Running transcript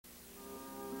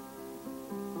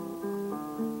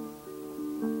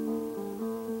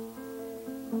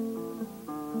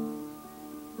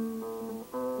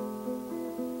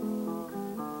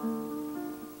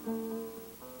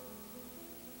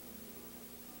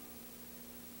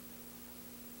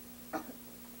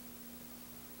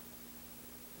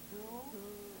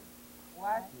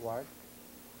what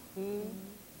he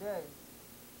does.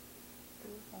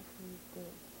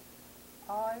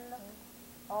 All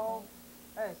of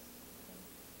us.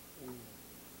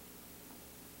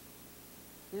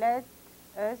 Let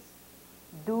us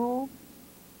do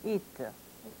it.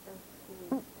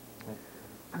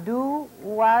 Do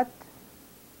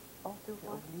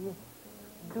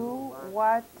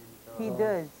what he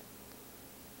does.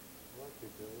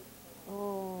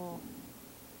 Oh,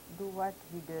 do what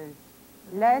he does.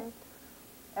 Let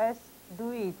us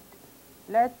do it.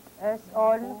 Let us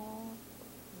all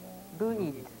do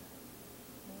it.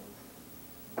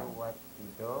 Do what he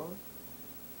does.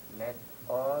 Let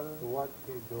all what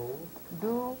he does.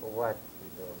 Do what he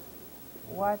does.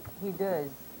 what he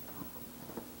does.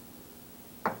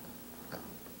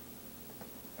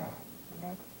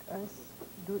 Let us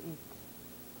do it.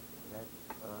 Let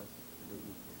us do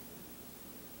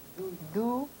it.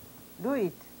 Do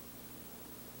it.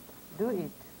 Do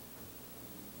it.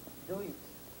 Do it.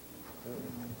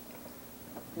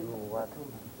 Do what?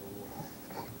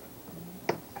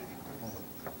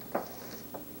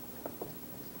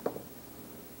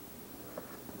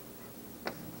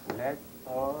 Let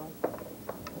all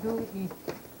Do it.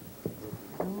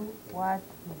 Do what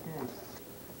he does.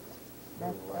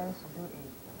 Let us do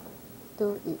it.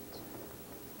 Do it.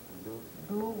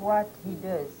 Do what he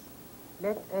does.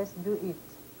 Let us do it.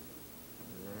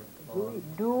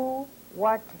 Do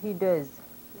what he does.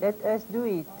 Let us do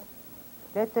it.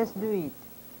 Let us do it.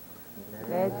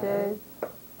 Let's do it.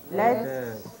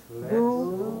 Let's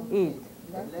Do it.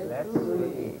 do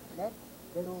it.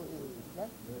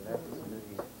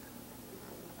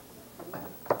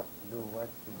 Do what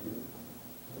you do.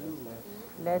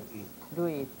 Let's do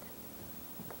it.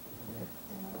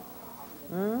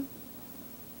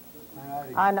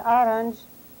 An orange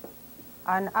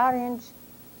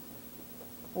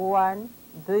one,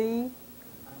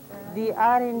 the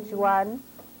orange one,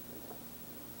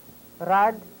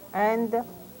 red and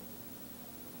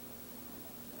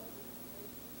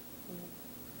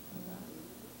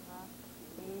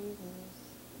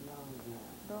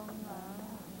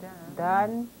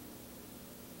then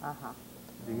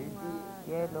The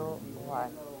yellow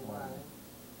one.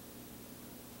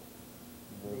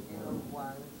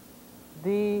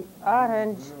 The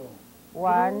orange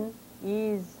one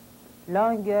is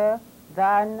longer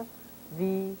than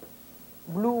the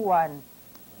blue one.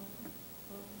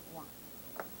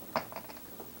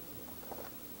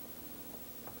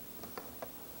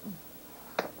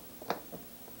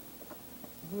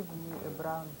 Give me a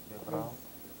brown, please.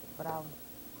 Brown.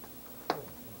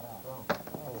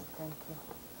 Yes, thank you.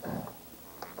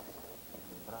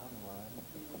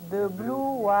 The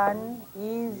blue one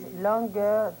is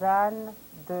longer than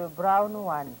the brown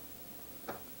one.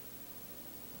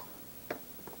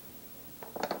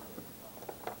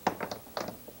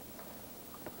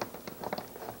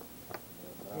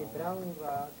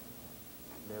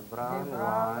 The brown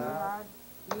rod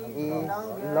is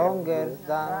longer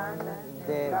than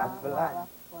the black.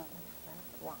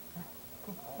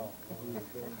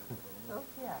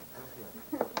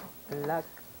 Black.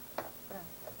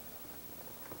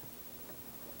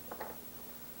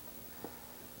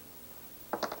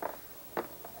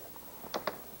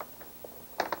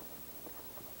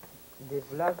 The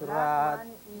black rat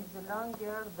is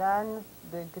longer than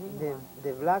the green one.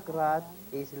 the black rat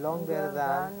is longer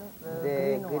than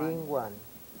the green one.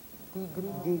 The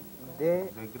green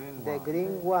The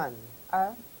green one.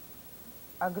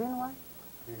 a green one?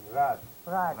 Rat.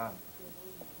 Rat.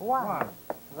 One.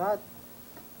 Rat.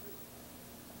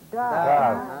 Dark.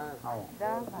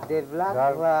 The black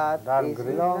Dark- rat dark is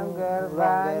green. longer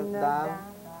than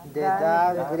the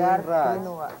dark green rat.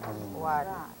 One.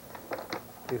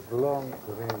 Is long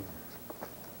green.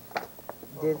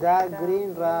 The dark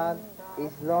green rat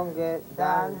is longer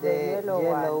than the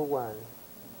yellow one.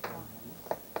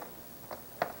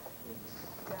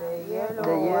 The yellow,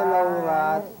 The yellow one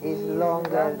rat is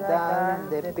longer than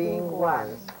the pink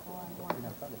ones.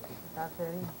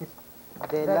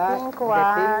 The The pink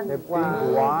one The pink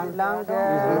is one longer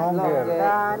is longer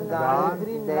than than the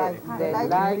green the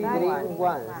light green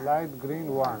ones. Light green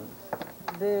one.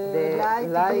 The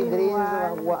light green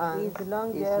one one is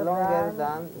is longer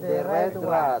than the red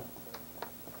rat.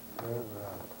 Red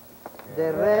rat.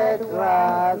 The red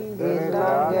rat is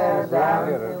longer than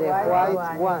the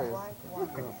white ones.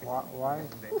 Why?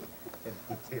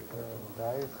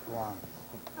 That is one.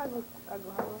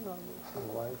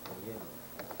 White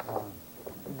one.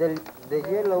 The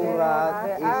yellow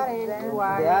rat the is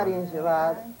orange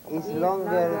rat is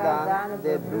longer than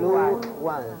the blue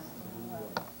ones.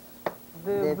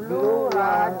 The blue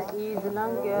rod is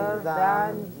longer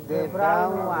than the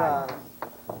brown one.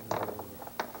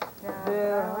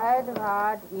 The red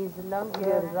rod is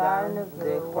longer than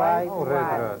the white Oh,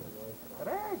 red one.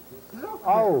 rod.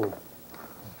 Oh,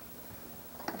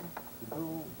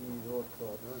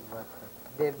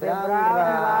 The brown rod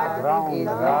rod brown is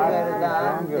rod longer is than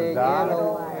longer the than yellow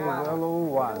the one. yellow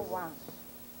one.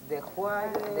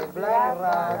 The black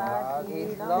rod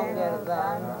is longer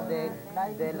than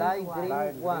the light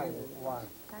green one.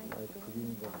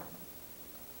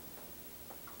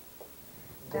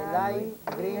 The light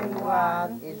green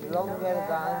rod is longer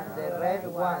than the red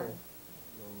one.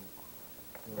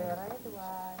 The red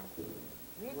one,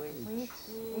 which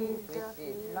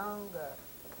is longer.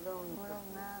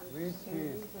 Which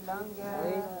is Longer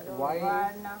white,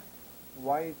 one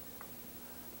white,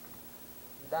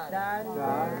 Done. than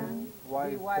done, the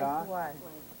white, white done, one.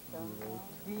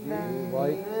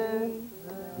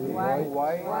 white,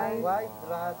 white, White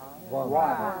rod. one.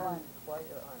 White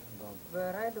rod.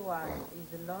 The red one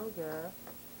is longer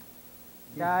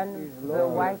Is than the longer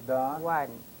white than one.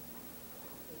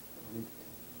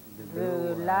 The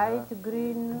blue light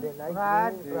green The light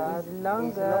rod green rod is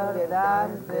longer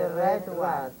than the red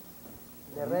one,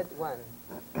 The red one.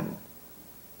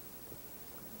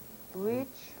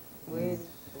 Which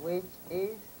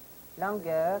is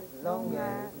longer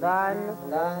longer than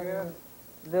than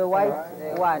the white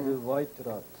The one. white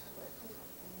rod.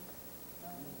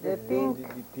 The pink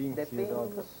the pink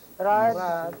rod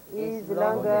rod is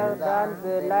longer than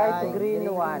the light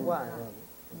green one.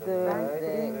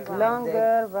 The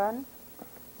longer one,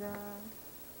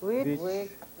 which Which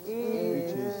is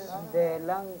is the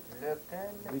long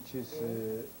Which is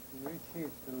which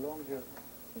is longer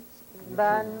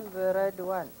than the red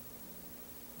one.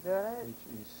 The red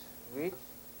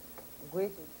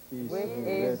which is is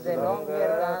red the rod. longer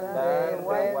than the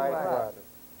white one.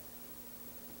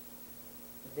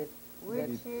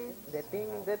 which is The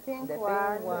pink the pink the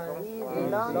one pink one is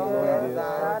is longer longer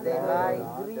than than the light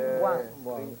green one.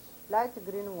 light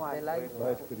green one. The light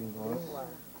Light green one. one.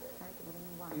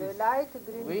 The light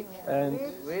green And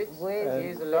Which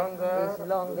is longer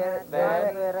than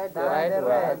than the red the one.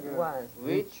 red one.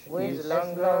 which Which is is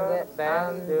longer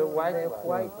than the white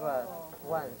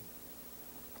one.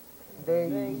 The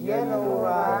yellow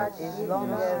rod is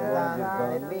longer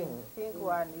than the pink.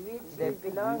 one, which The is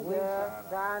pink- longer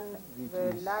than the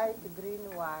is- light green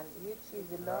one, which is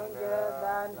longer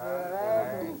than the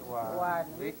red one,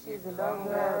 which is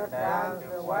longer than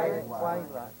the white one.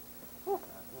 rod.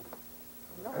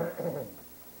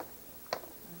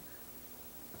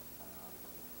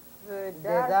 The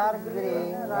dark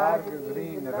green rod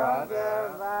green is rod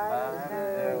longer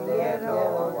than the yellow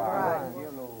yellow rod. one,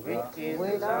 which Which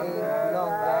is longer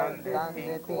than the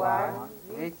pink one.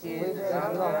 which Which is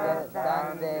longer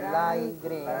than the light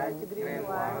green.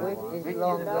 Which is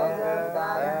longer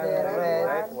than the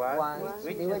red one.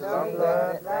 Which is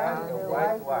longer than the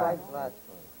white rod.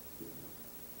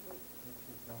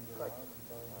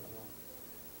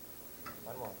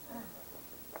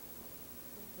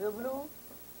 The blue,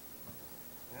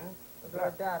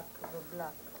 the dark, the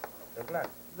black.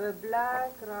 The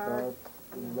black rod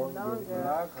is longer.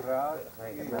 black rod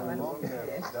is longer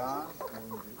than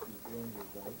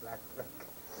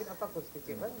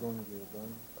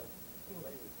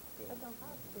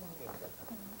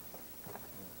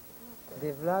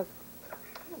The black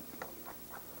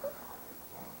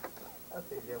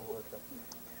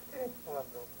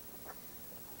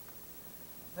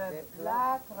The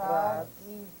black rod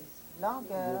is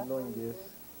longer.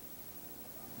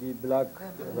 The black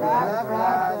black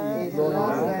rod is is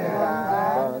longer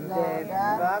than than the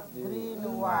dark green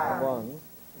one, one.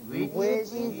 which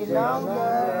is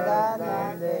longer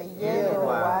than the yellow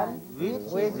one,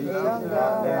 which is longer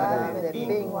than the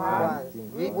pink one,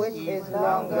 which is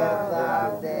longer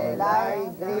than the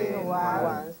light green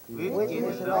one, which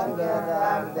is longer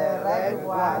than the red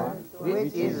one,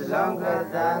 which is longer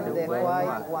than the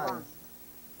white one.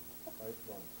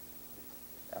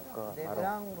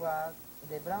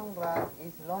 The brown rod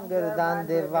is longer than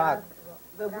the black.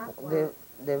 The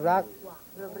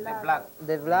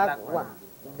black one.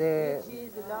 Which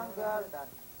is longer than.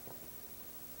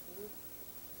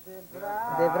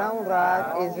 The brown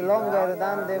rod is longer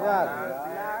than the black,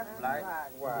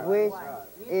 which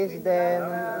is the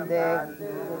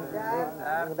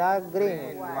dark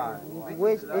green,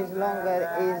 which is longer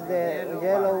is the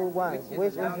yellow one,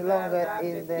 which is longer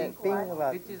is the pink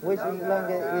rod, which is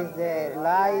longer is the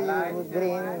light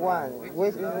green one,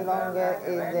 which is longer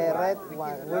is the red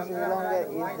one, which is longer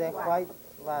is the white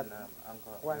rod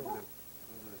one.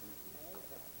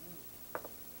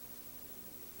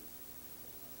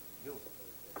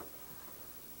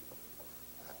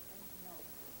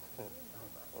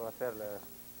 faire la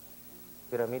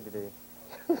pyramide de...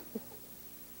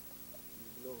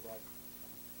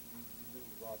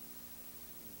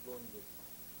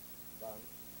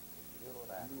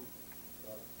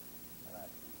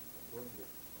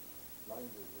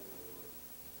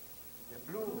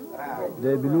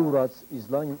 The blue rats is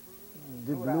long.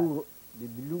 The blue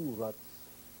rats.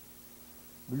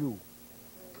 Blue.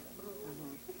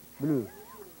 Blue.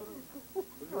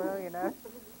 Well, you know.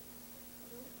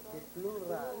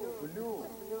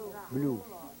 Blue.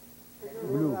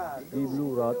 Blue. The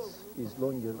blue rats is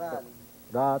longer.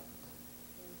 Rat.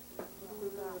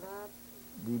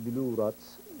 The blue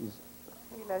rats is.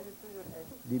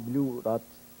 The blue rat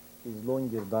is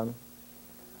longer than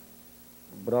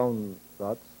brown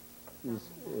rat, is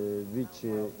which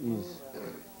is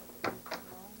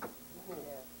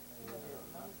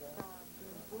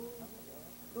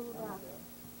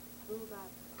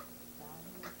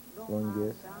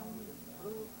longer.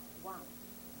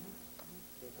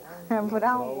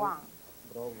 Brown one.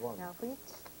 Brown one. Now which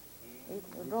is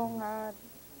longer?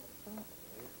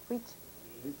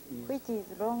 Which is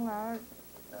longer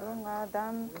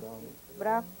than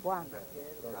black one?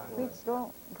 Which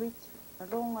longer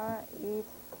is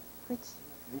which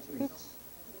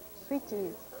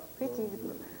is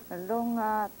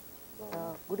longer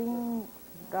green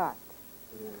rat?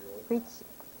 Which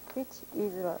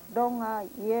is longer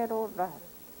yellow rat?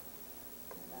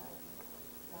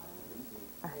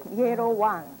 Yellow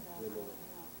one.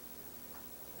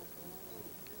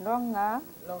 Longer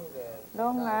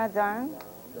than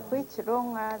which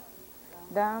longer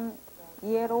than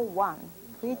yellow one?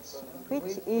 Which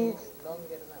is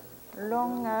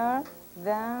longer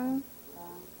than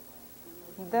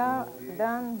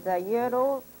the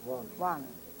yellow one?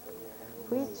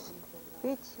 Which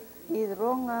is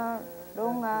longer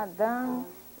than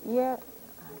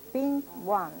pink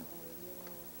one?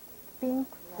 Pink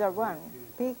the one.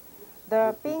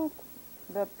 The pink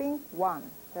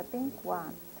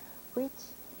one. Which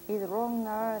is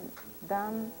longer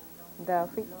than the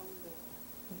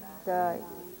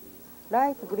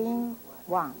light green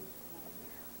one?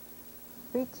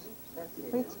 Which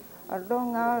are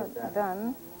longer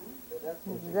than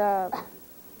the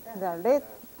red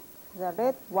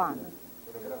one?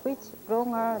 Which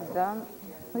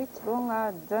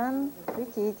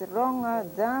is longer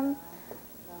than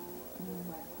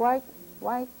white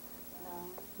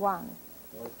one?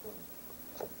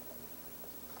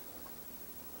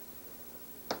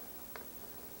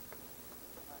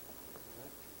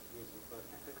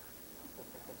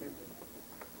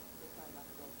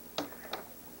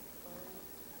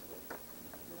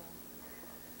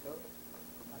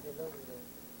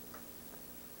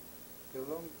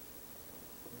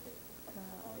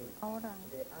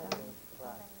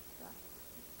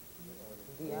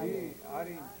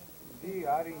 The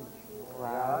orange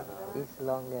Wow, is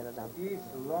longer than.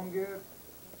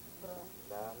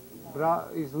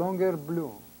 is longer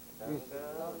blue.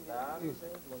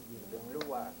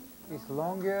 Is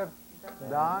longer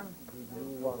than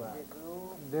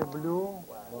the blue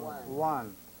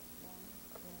one.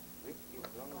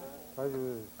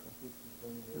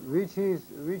 Which is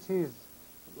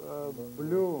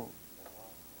blue?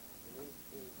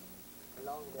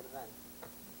 Longer than.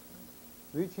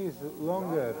 Which is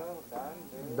longer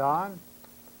than?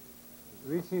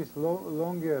 Which is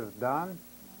longer than?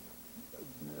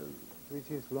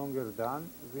 Which is longer than?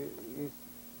 Is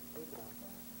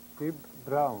deep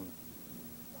brown.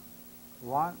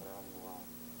 One.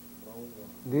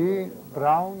 The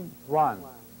brown one.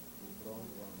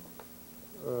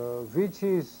 Which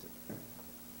is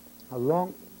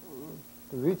longer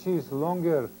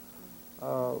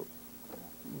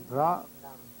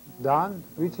than?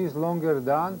 Which is longer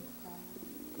than?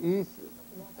 Is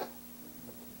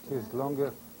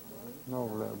longer? No,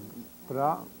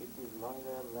 brown. It is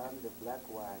longer than the black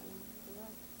one.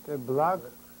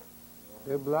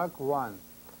 The black one.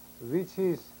 Which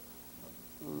is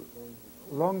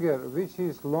longer? Which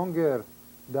is longer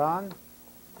than?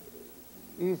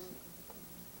 Is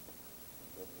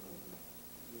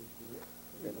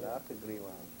The dark green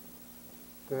one.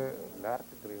 the Dark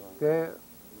green one. the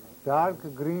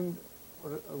dark green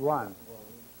one.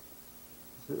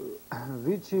 So,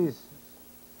 which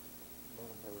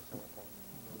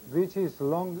is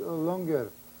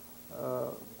longer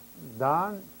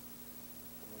than?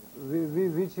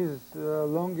 Which is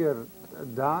longer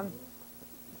than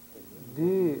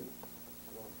the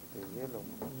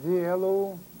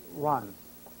yellow one?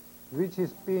 Which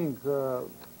is pink?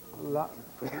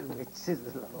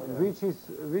 Which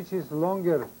is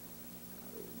longer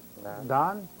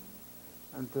than,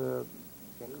 and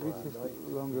which is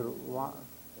longer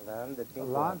Than the pink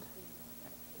land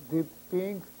the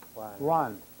pink one.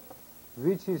 one,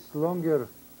 which is longer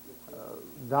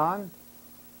than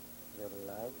The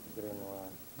light green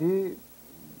one. the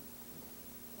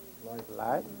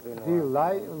Light green the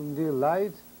one.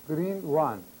 light green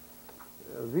one,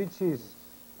 which is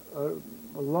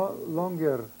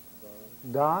longer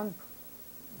than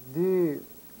the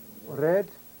red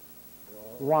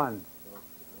one,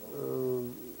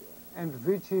 and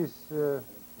which is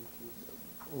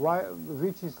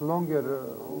which is longer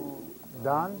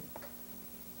than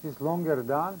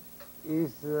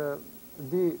is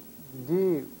the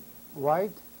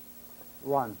white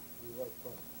one.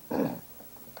 The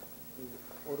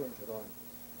orange run.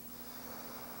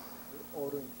 The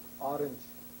orange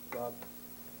run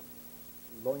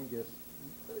longer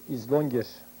is longer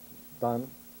than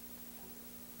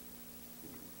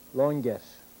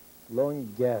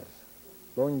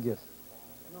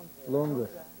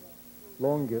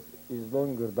longer is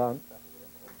longer than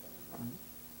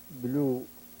blue.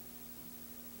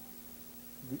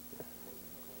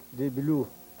 The blue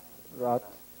rat,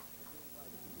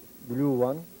 blue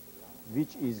one,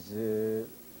 which is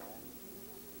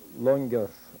longer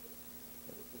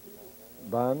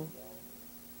than,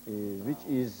 which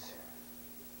is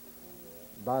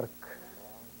dark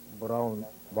brown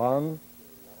one,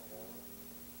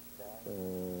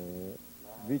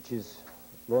 which is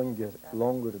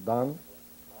longer than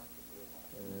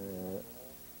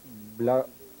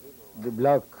the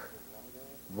black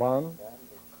one,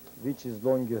 which is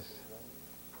longer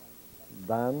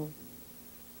than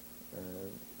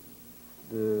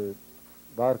the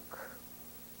dark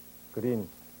green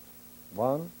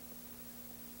one,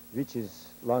 which is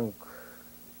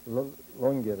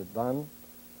longer than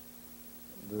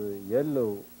the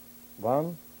yellow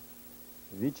one,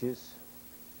 which is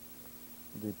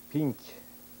the pink,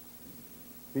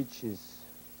 which is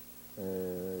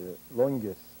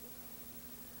longer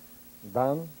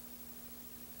than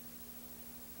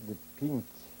the pink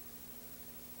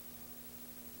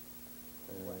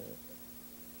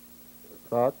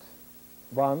rat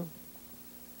one,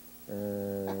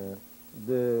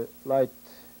 the light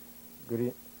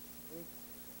green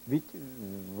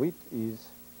width is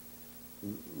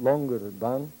longer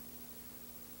than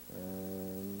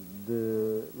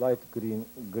the light green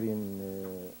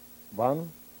one,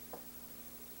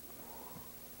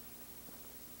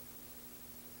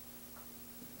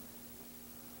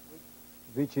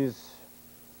 which is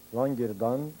longer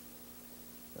than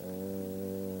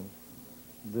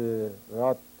the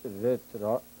red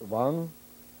one,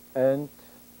 and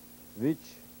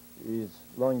which is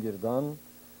longer than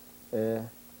a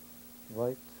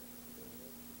white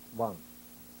one.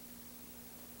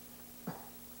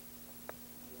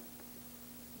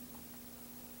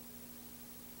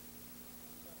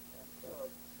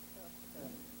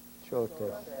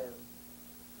 Shorter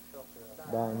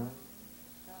than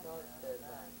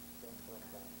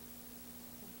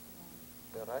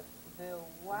The right. The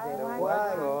white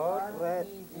one red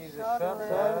is is shorter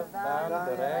shorter than than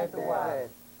the red one,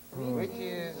 which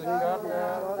is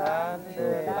shorter than the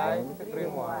light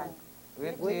green one,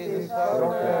 which is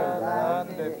shorter than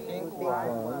the pink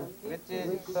one, which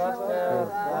is shorter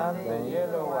than the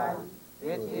yellow one,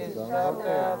 which is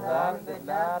shorter than the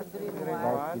dark green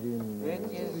one, which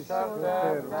is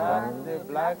shorter than the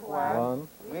black one,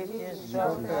 which is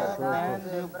shorter than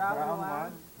the brown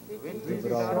one, which is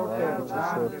shorter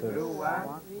than the blue one,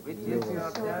 which is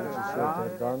shorter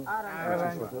than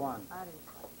Orange one.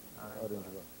 orange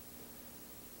one,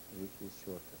 which is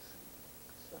shorter.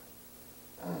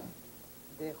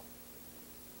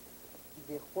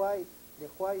 The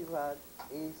white rat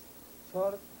is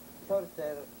shorter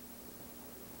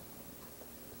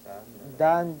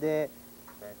than the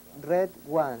red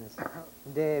ones.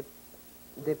 The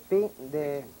pink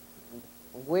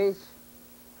which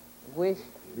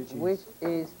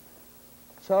is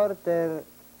shorter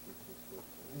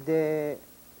the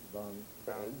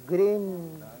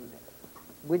green,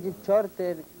 which is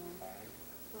shorter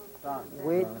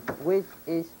which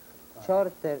is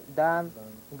shorter than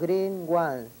green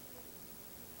ones.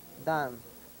 Dan.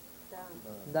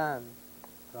 Dan.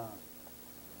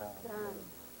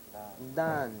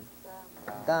 Dan.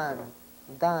 Dan.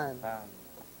 Dan.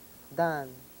 Dan.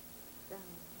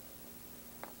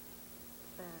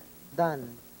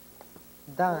 Dan.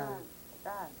 Dan.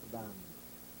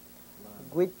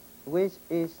 Which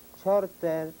is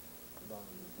shorter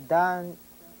than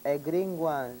a green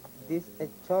one. This is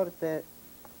shorter.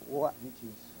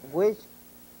 Which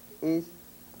is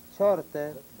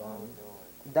shorter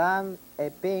than a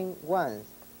pink one.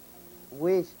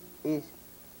 Which is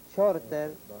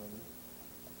shorter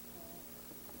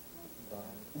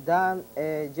than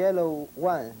a yellow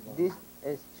one. This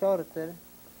is shorter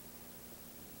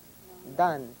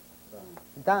than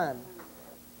than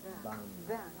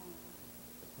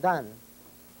than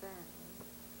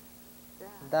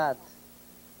that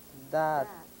that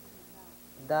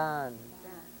than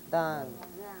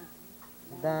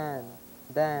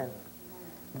than.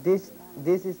 This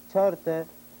is shorter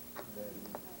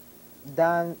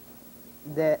than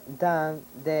the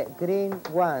green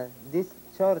one. This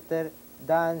shorter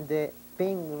than the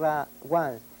pink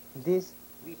one. This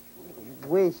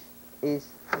which is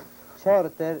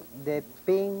shorter the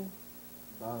pink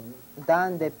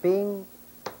than the pink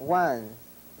one.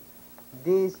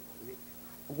 This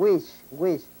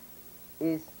which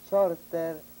is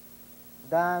shorter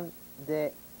than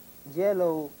the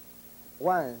yellow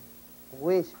one,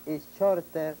 which is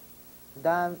shorter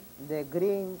than the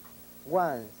green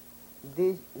one.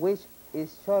 This which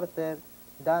is shorter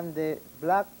than the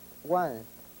black one,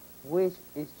 which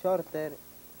is shorter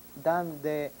than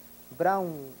the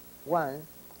brown one.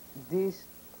 This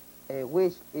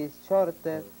which is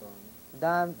shorter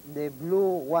than the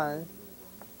blue one,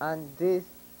 and this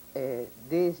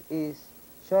is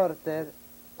shorter,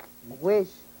 which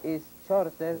is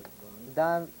shorter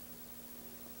than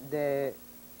the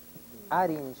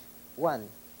orange one.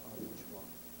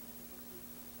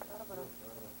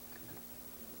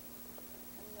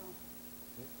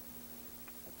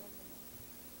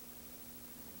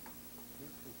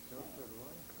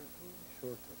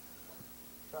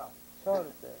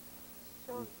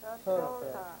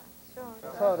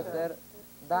 Shorter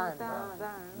than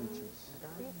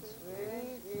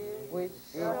which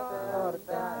is shorter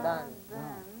than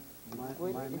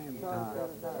My name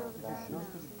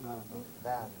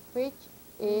Which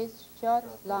is short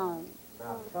than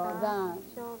than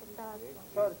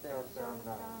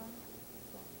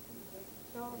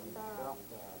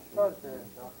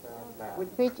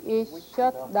which is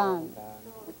short than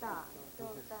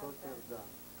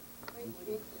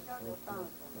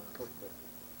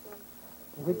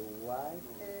The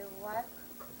white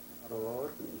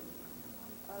road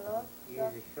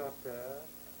is shorter.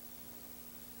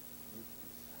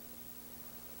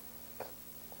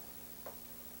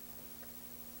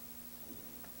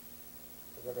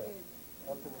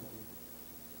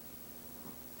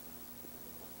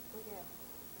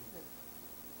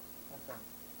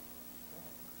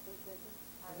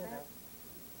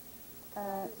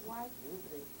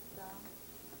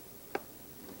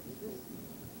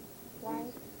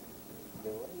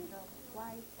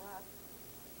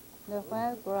 the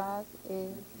white grass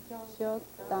is short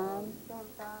than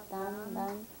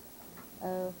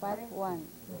white one,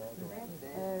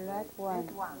 red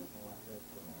one.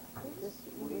 This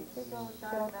is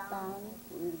short than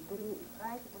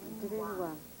green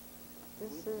one.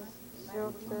 This is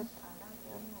shorter.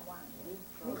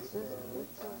 This is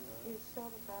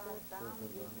shorter than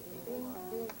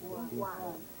big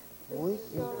one. which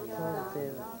is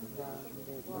shorter than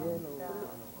the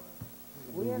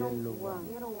yellow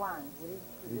one.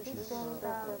 Which is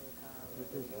shorter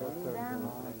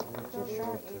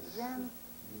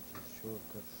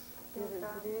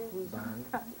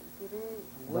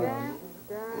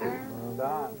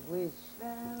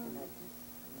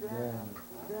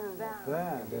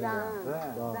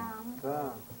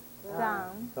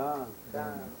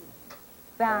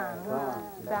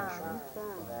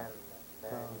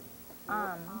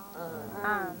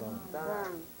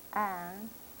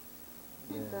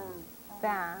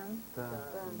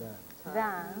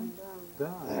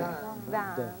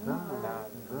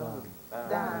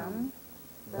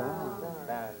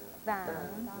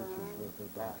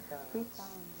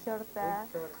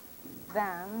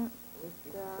than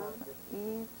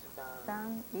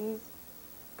is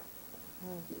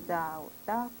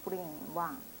the green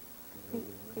one.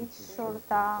 Which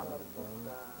shorter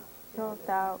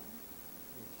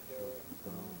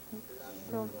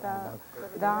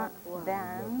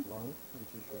than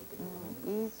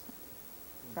is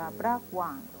the black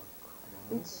one.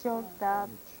 Which shorter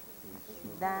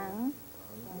than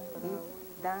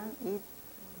is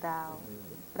the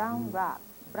brown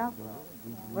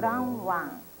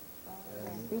one.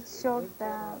 Which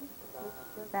shorter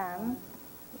than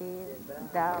is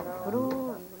the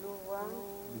blue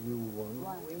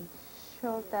one.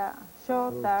 Shorter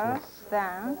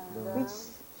than which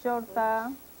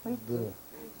shorter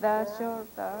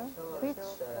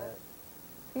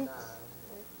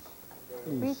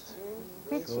which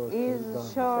is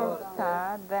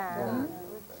shorter than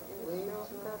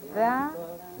the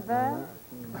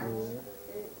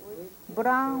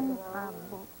brown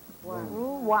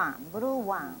blue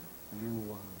one.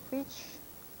 Which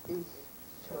is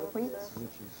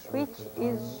which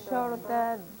is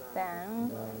shorter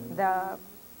than the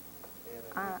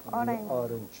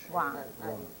orange one,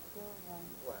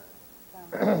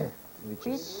 which which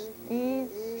is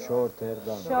is shorter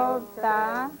than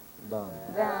shorter than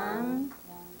than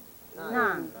none.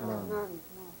 none.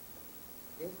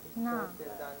 None.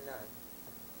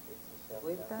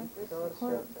 Which is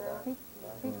shorter.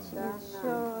 Which is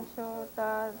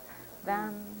shorter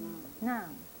than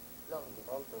none.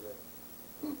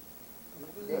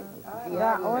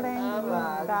 The orange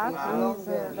dot is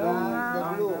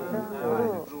longer than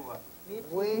blue.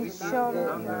 Which It's shorter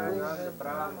than the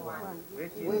brown one?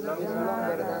 Which is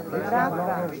longer than the Black brown one?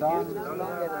 one. Which is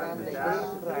longer than the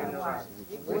green one?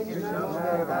 Which is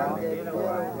longer than the blue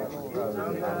one? Which is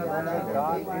longer than the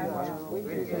green one?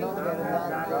 Which is longer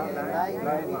than the light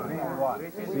green one?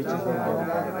 Which is longer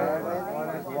than the red one?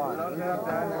 Which is longer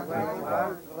than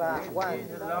the black one?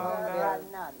 Which is longer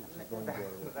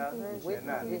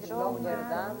Which is longer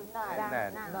than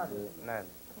None. Is longer than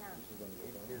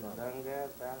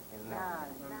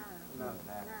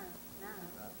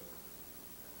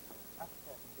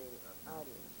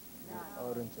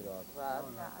Orange rod.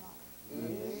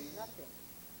 is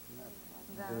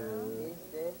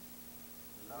The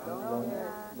the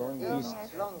longest.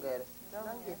 longest.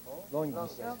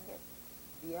 Longest.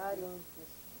 The orange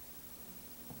is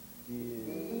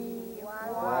The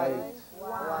white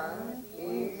one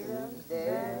is the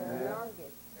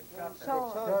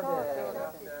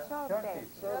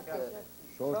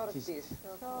shortest.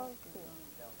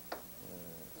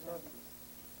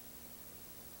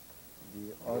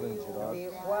 The orange rod. The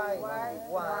white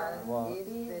one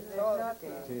is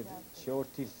the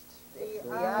Shortest The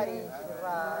orange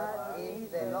rod is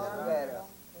the longest.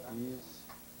 is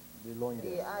the The longest.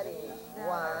 orange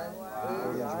one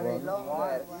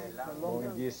is the longest.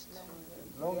 Longest.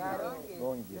 The orange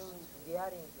Longest. The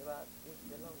orange rod is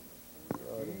the longest.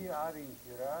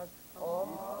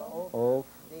 Of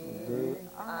The the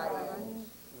orange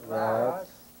rod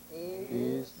is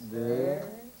is the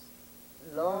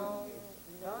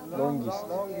longest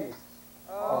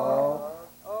of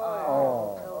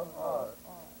all.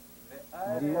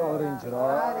 The orange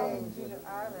rod is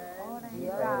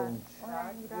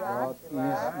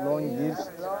longest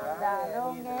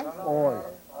all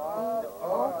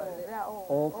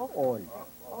of all.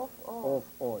 Of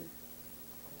all.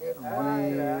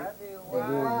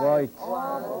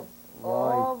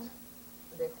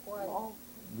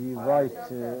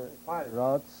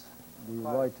 The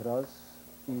white rods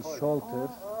is shorter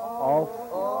of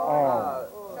all.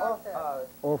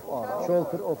 Of all.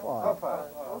 Shorter of all. Of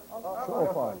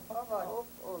all.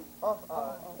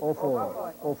 Of all.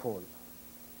 Of all.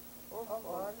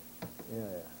 Yeah.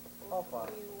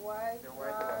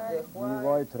 The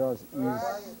white rod is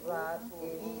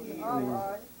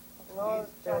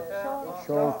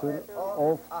shorter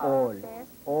of all.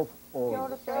 Of all.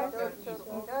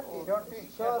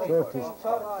 Shortest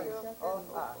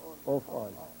of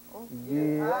all.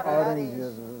 The orange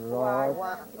rod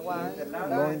is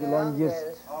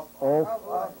longest of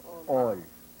all.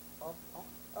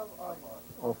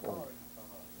 Of all.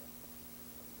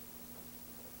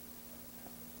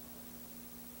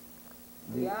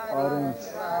 The orange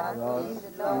rod is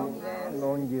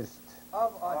longest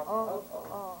of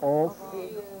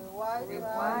the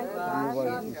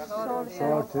white is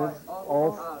shorter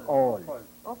of all.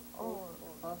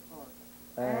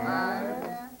 And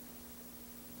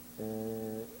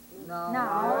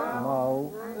now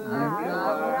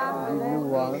the blue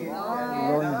one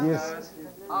longest.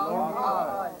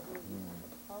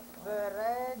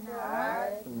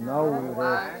 Now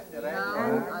red.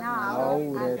 Now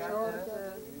red.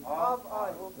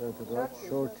 Red rod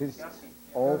shortest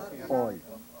of all.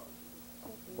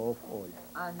 Of all.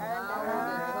 And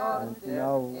And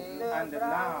now And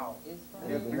now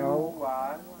the And blue now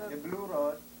one, the blue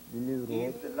rod the blue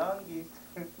is rod the longest.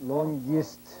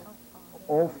 longest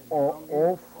of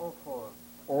all.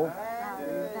 Of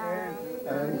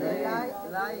and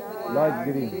light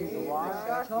green.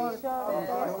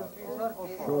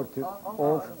 Shorter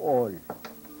of all.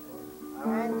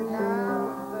 now